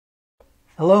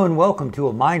Hello and welcome to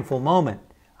A Mindful Moment.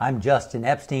 I'm Justin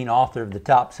Epstein, author of the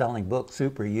top-selling book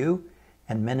Super You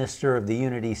and minister of the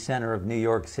Unity Center of New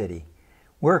York City.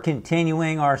 We're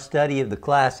continuing our study of the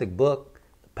classic book,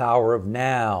 The Power of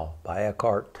Now by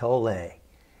Eckhart Tolle.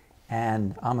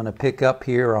 And I'm going to pick up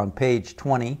here on page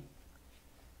 20.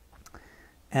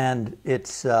 And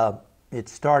it's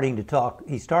starting to talk,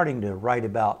 he's starting to write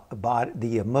about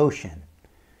the emotion.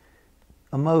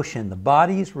 Emotion, the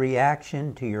body's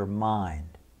reaction to your mind.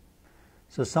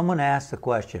 So someone asked the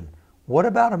question, what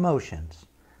about emotions?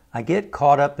 I get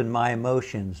caught up in my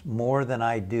emotions more than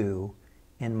I do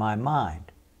in my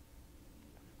mind.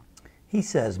 He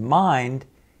says, mind,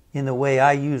 in the way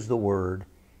I use the word,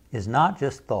 is not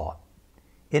just thought.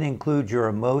 It includes your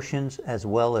emotions as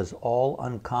well as all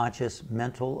unconscious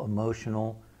mental,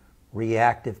 emotional,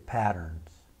 reactive patterns.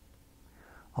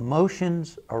 Emotion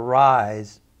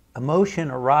arises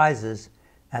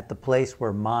at the place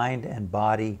where mind and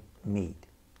body meet.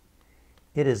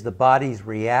 It is the body's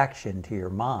reaction to your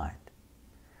mind.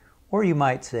 Or you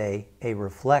might say, a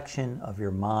reflection of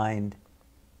your mind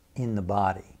in the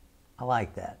body. I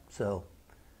like that. So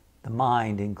the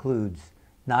mind includes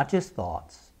not just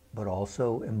thoughts, but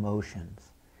also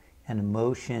emotions. And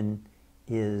emotion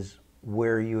is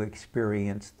where you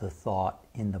experience the thought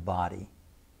in the body.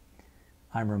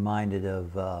 I'm reminded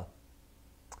of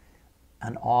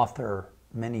an author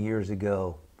many years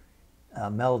ago,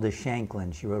 Melda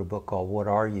Shanklin. She wrote a book called What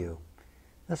Are You?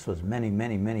 This was many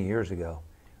years ago,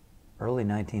 early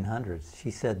 1900s.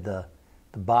 She said the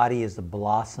body is the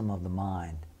blossom of the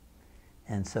mind.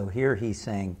 And so here he's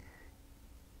saying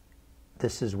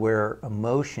this is where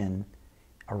emotion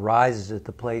arises at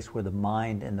the place where the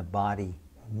mind and the body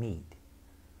meet.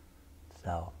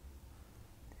 So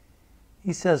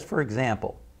he says, for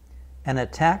example, an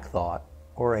attack thought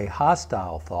or a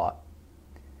hostile thought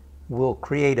will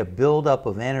create a buildup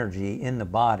of energy in the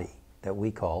body that we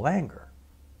call anger,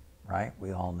 right?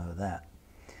 We all know that.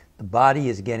 The body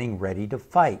is getting ready to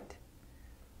fight.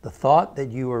 The thought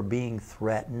that you are being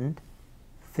threatened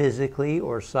physically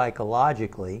or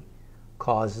psychologically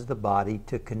causes the body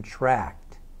to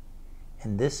contract.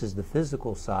 And this is the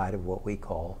physical side of what we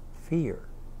call fear.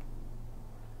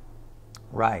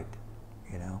 Right,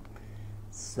 you know.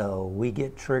 So we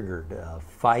get triggered,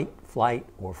 fight, flight,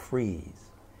 or freeze.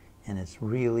 And it's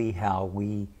really how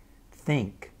we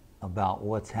think about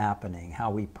what's happening, how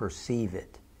we perceive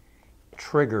it,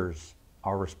 triggers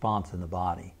our response in the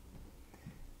body.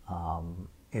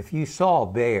 If you saw a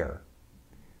bear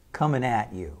coming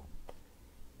at you,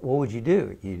 what would you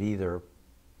do? You'd either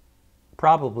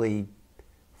probably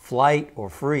flight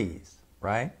or freeze,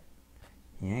 right?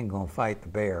 You ain't gonna fight the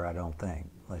bear, I don't think,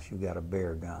 unless you got a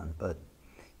bear gun. But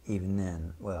even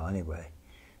then, well, anyway.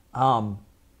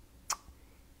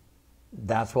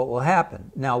 That's what will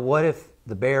happen. Now, what if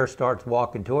the bear starts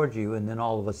walking towards you and then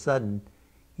all of a sudden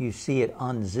you see it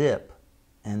unzip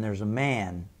and there's a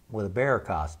man with a bear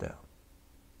costume?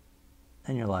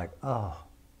 And you're like, oh,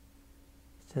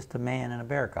 it's just a man in a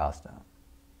bear costume.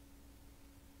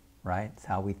 Right? It's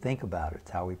how we think about it.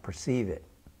 It's how we perceive it.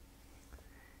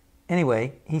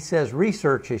 Anyway, he says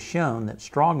research has shown that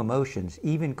strong emotions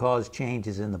even cause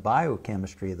changes in the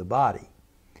biochemistry of the body.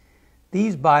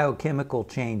 These biochemical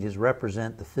changes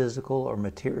represent the physical or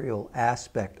material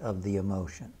aspect of the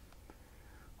emotion.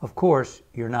 Of course,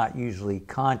 you're not usually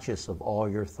conscious of all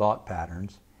your thought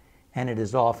patterns, and it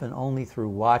is often only through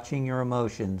watching your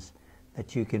emotions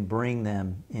that you can bring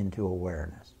them into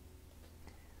awareness.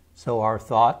 So our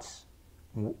thoughts,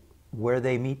 where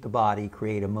they meet the body,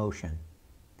 create emotion.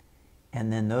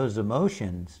 And then those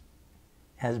emotions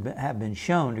have been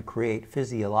shown to create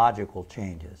physiological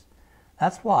changes.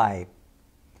 That's why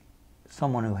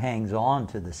someone who hangs on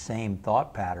to the same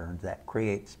thought patterns that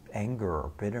creates anger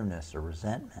or bitterness or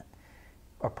resentment,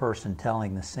 a person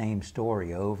telling the same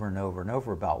story over and over and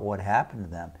over about what happened to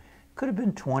them, could have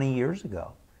been 20 years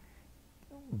ago.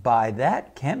 By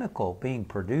that chemical being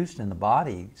produced in the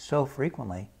body so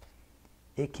frequently,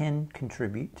 it can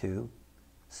contribute to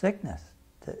sickness,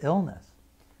 to illness.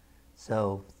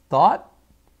 So thought,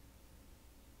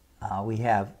 we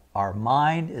have our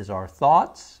mind is our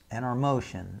thoughts and our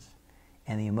emotions.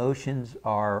 And the emotions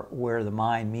are where the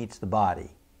mind meets the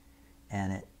body.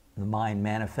 And the mind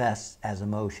manifests as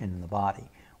emotion in the body,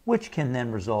 which can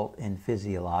then result in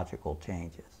physiological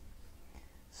changes.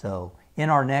 So in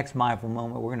our next mindful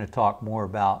moment, we're going to talk more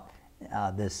about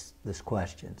this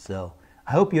question. So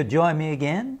I hope you'll join me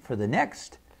again for the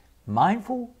next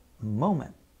mindful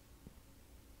moment.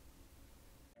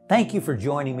 Thank you for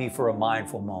joining me for a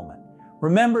mindful moment.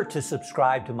 Remember to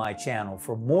subscribe to my channel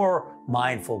for more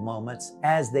mindful moments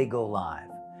as they go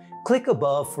live. Click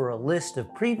above for a list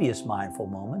of previous mindful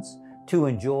moments to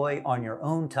enjoy on your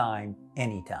own time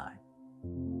anytime.